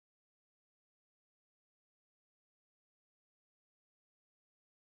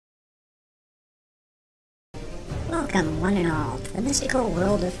Welcome, one and all, to the mystical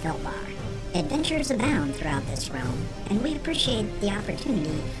world of Filbar. Adventures abound throughout this realm, and we appreciate the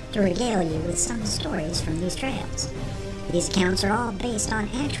opportunity to regale you with some stories from these trails. These accounts are all based on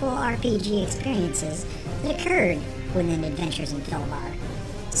actual RPG experiences that occurred within Adventures in Filbar.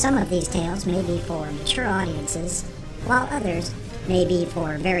 Some of these tales may be for mature audiences, while others may be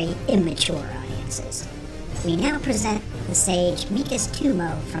for very immature audiences. We now present the sage Mikas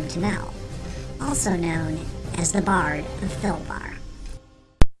Tumo from Tamel, also known as the Bard of Filbar.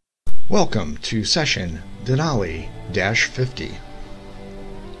 Welcome to session Denali-50.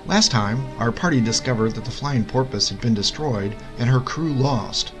 Last time, our party discovered that the flying porpoise had been destroyed and her crew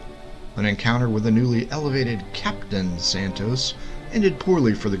lost. An encounter with the newly elevated Captain Santos ended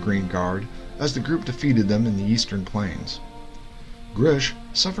poorly for the Green Guard as the group defeated them in the Eastern Plains. Grish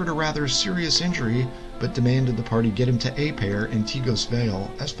suffered a rather serious injury but demanded the party get him to Apair in Tegos Vale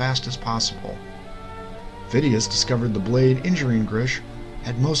as fast as possible. Phidias discovered the blade injuring Grish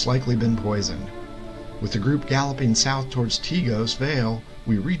had most likely been poisoned. With the group galloping south towards Tegos Vale,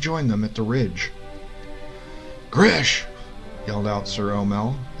 we rejoined them at the ridge. "Grish!" yelled out Sir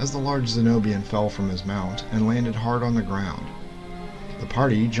Omel as the large Zenobian fell from his mount and landed hard on the ground. The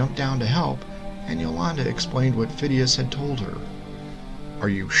party jumped down to help, and Yolanda explained what Phidias had told her. "Are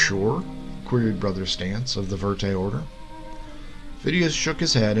you sure?" queried Brother Stance of the Verte Order. Phidias shook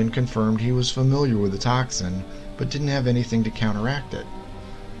his head and confirmed he was familiar with the toxin, but didn't have anything to counteract it.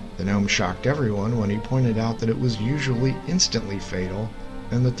 The gnome shocked everyone when he pointed out that it was usually instantly fatal,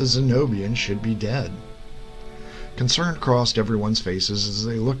 and that the Zenobian should be dead. Concern crossed everyone's faces as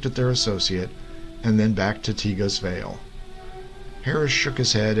they looked at their associate, and then back to Tegos Vale. Harris shook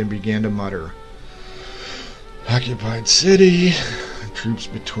his head and began to mutter, "Occupied city, troops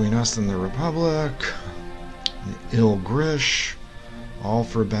between us and the Republic, ill Grish, all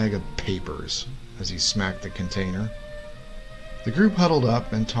for a bag of papers," as he smacked the container. The group huddled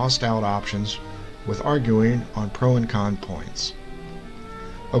up and tossed out options, with arguing on pro and con points.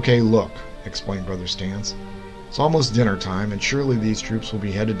 "Okay, look," explained Brother Stance. "It's almost dinner time, and surely these troops will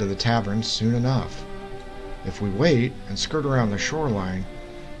be headed to the tavern soon enough. If we wait and skirt around the shoreline,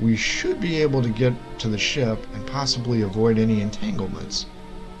 we should be able to get to the ship and possibly avoid any entanglements."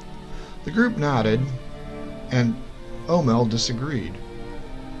 The group nodded, and Omel disagreed.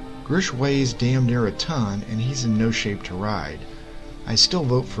 "Grish weighs damn near a ton, and he's in no shape to ride. I still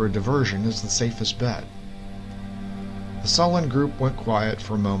vote for a diversion as the safest bet." The sullen group went quiet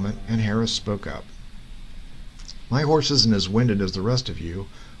for a moment, and Harris spoke up. "My horse isn't as winded as the rest of you,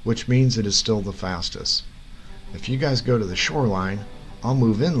 which means it is still the fastest. If you guys go to the shoreline, I'll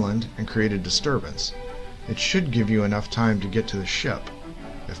move inland and create a disturbance. It should give you enough time to get to the ship.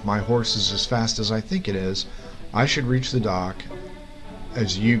 If my horse is as fast as I think it is, I should reach the dock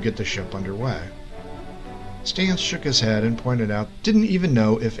as you get the ship underway." Stance shook his head and pointed out didn't even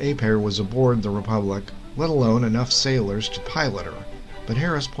know if Apair was aboard the Republic, let alone enough sailors to pilot her, but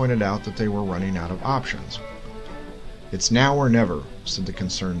Harris pointed out that they were running out of options. "It's now or never," said the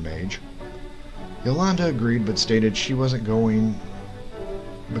concerned mage. Yolanda agreed but stated she wasn't going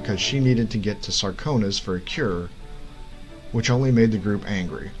because she needed to get to Sarkonas for a cure, which only made the group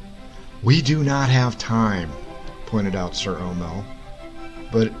angry. "We do not have time," pointed out Sir Omel,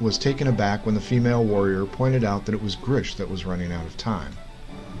 but was taken aback when the female warrior pointed out that it was Grish that was running out of time.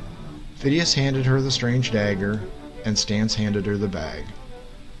 Phidias handed her the strange dagger, and Stance handed her the bag.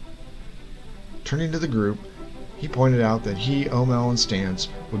 Turning to the group, he pointed out that he, Omel, and Stance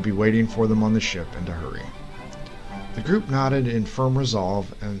would be waiting for them on the ship and to hurry. The group nodded in firm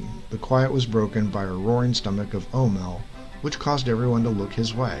resolve, and the quiet was broken by a roaring stomach of Omel, which caused everyone to look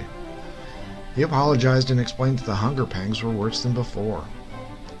his way. He apologized and explained that the hunger pangs were worse than before.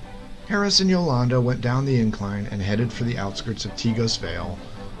 Harris and Yolanda went down the incline and headed for the outskirts of Tegos Vale,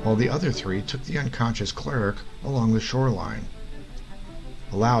 while the other three took the unconscious cleric along the shoreline.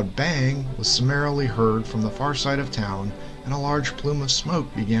 A loud bang was summarily heard from the far side of town, and a large plume of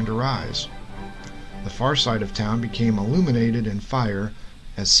smoke began to rise. The far side of town became illuminated in fire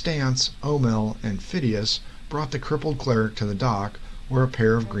as Stance, Omel, and Phidias brought the crippled cleric to the dock, where a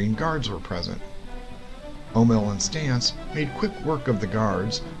pair of green guards were present. Omel and Stance made quick work of the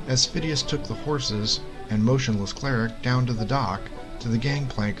guards as Phidias took the horses and motionless cleric down to the dock to the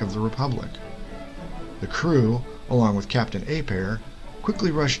gangplank of the Republic. The crew, along with Captain Apair,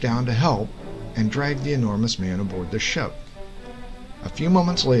 quickly rushed down to help and dragged the enormous man aboard the ship. A few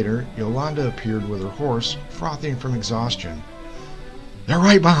moments later, Yolanda appeared with her horse, frothing from exhaustion. "They're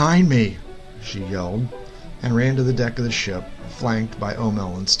right behind me!" she yelled, and ran to the deck of the ship, flanked by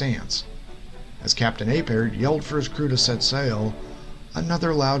Omel and Stance. As Captain Apair yelled for his crew to set sail,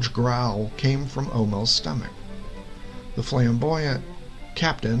 another loud growl came from Omel's stomach. The flamboyant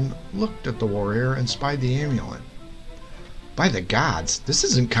captain looked at the warrior and spied the amulet. "By the gods, this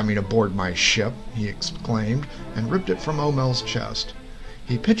isn't coming aboard my ship," he exclaimed, and ripped it from Omel's chest.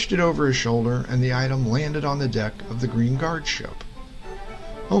 He pitched it over his shoulder, and the item landed on the deck of the Green Guard ship.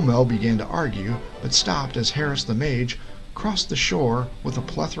 Omel began to argue, but stopped as Harris the mage crossed the shore with a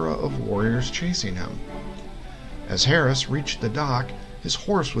plethora of warriors chasing him. As Harris reached the dock, his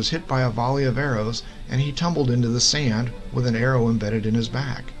horse was hit by a volley of arrows, and he tumbled into the sand with an arrow embedded in his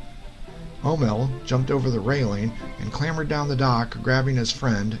back. Omel jumped over the railing and clambered down the dock, grabbing his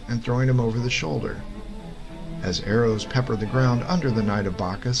friend and throwing him over the shoulder. As arrows peppered the ground under the Knight of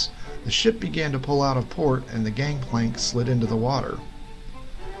Bacchus, the ship began to pull out of port and the gangplank slid into the water.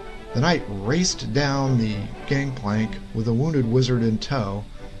 The knight raced down the gangplank with a wounded wizard in tow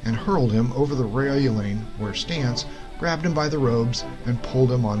and hurled him over the railing, where Stance grabbed him by the robes and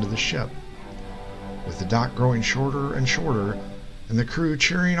pulled him onto the ship. With the dock growing shorter and shorter, and the crew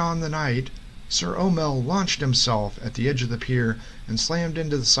cheering on the knight, Sir Omel launched himself at the edge of the pier and slammed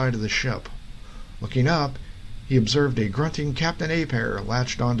into the side of the ship. Looking up, he observed a grunting Captain Aper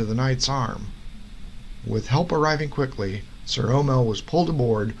latched onto the knight's arm. With help arriving quickly, Sir Omel was pulled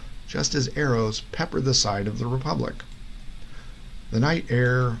aboard just as arrows peppered the side of the Republic. The night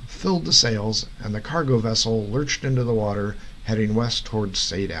air filled the sails, and the cargo vessel lurched into the water, heading west towards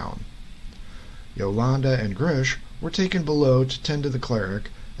Saydown. Yolanda and Grish were taken below to tend to the cleric,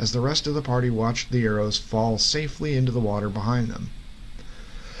 as the rest of the party watched the arrows fall safely into the water behind them.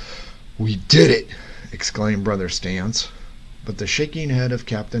 "We did it!" exclaimed Brother Stance, but the shaking head of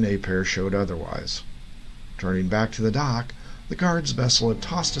Captain Aper showed otherwise. Turning back to the dock, the guard's vessel had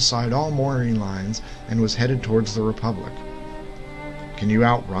tossed aside all mooring lines and was headed towards the Republic. "Can you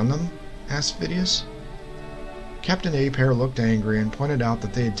outrun them?" asked Phidias. Captain Aper looked angry and pointed out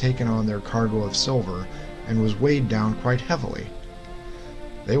that they had taken on their cargo of silver and was weighed down quite heavily.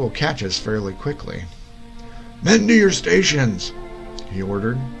 "They will catch us fairly quickly." "Men to your stations!" he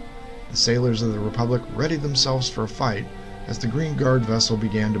ordered. The sailors of the Republic readied themselves for a fight as the Green Guard vessel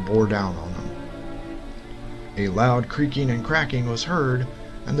began to bore down on them. A loud creaking and cracking was heard,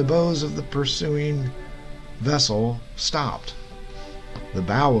 and the bows of the pursuing vessel stopped. The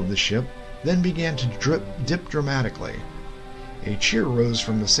bow of the ship then began to dip dramatically. A cheer rose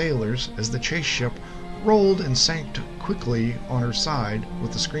from the sailors as the chase ship rolled and sank quickly on her side,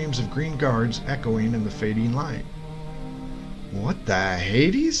 with the screams of Green Guards echoing in the fading light. "What the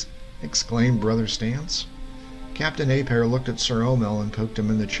Hades?" exclaimed Brother Stance. Captain Aper looked at Sir Omel and poked him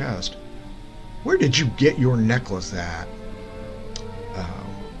in the chest. "Where did you get your necklace at?"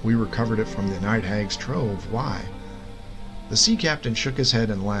 We recovered it from the Night Hag's trove. Why?" The sea captain shook his head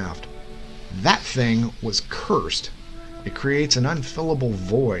and laughed. "That thing was cursed. It creates an unfillable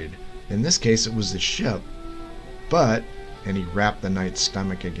void. In this case it was the ship. But," and he rapped the knight's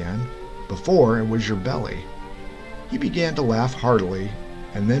stomach again, "before it was your belly." He began to laugh heartily,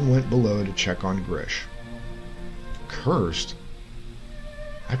 and then went below to check on Grish. "Cursed?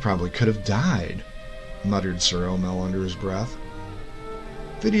 I probably could have died," muttered Sir Omel under his breath.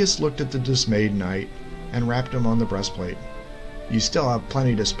 Phidias looked at the dismayed knight and rapped him on the breastplate. "You still have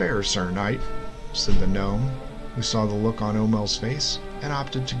plenty to spare, Sir Knight," said the gnome, who saw the look on Omel's face and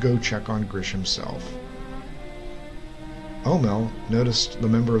opted to go check on Grish himself. Omel noticed the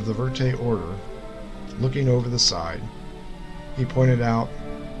member of the Verte Order looking over the side. He pointed out,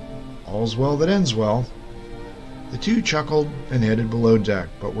 "All's well that ends well." The two chuckled and headed below deck,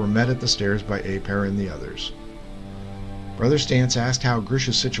 but were met at the stairs by Aper and the others. Brother Stance asked how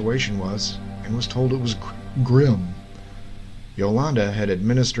Grish's situation was, and was told it was grim. Yolanda had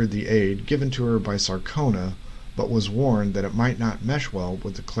administered the aid given to her by Sarcona, but was warned that it might not mesh well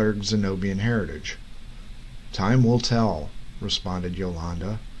with the cleric's Zenobian heritage. "Time will tell," responded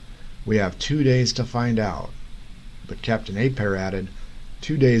Yolanda. "We have 2 days to find out." But Captain Aper added,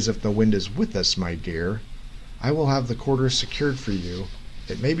 "2 days if the wind is with us, my dear. I will have the quarters secured for you.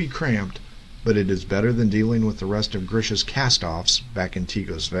 It may be cramped, but it is better than dealing with the rest of Grish's cast-offs back in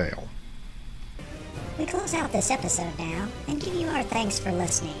Tegos Vale." We close out this episode now and give you our thanks for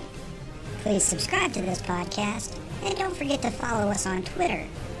listening. Please subscribe to this podcast, and don't forget to follow us on Twitter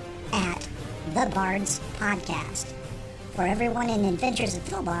at The Bards Podcast. For everyone in Adventures of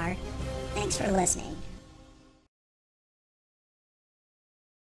Philbar, thanks for listening.